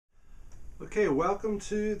Okay, welcome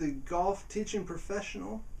to the Golf Teaching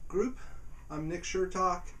Professional group. I'm Nick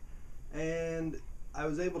Shertock, and I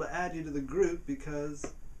was able to add you to the group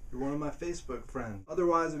because you're one of my Facebook friends.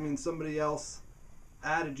 Otherwise, it means somebody else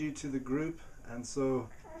added you to the group, and so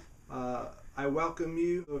I welcome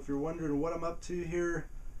you. So if you're wondering what I'm up to here,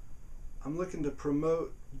 I'm looking to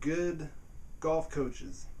promote good golf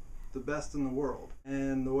coaches, the best in the world.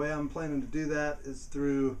 And the way I'm planning to do that is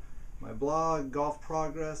through my blog,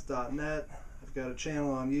 golfprogress.net. I've got a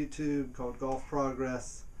channel on YouTube called Golf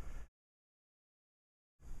Progress.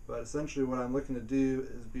 But essentially what I'm looking to do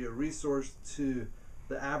is be a resource to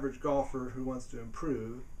the average golfer who wants to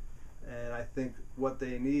improve. And I think what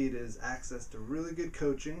they need is access to really good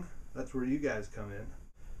coaching. That's where you guys come in.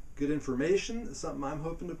 Good information is something I'm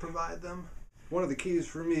hoping to provide them. One of the keys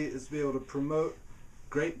for me is to be able to promote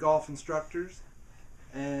great golf instructors,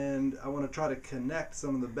 and I want to try to connect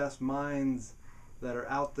some of the best minds that are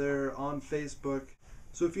out there on Facebook.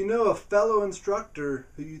 So if you know a fellow instructor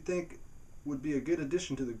who you think would be a good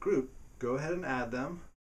addition to the group, go ahead and add them.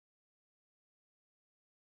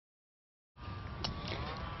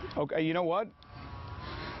 Okay, you know what?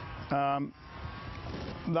 That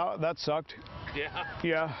sucked. Yeah.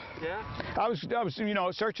 Yeah. Yeah. I was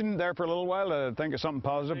searching there for a little while to think of something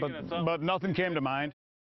positive, but nothing came to mind.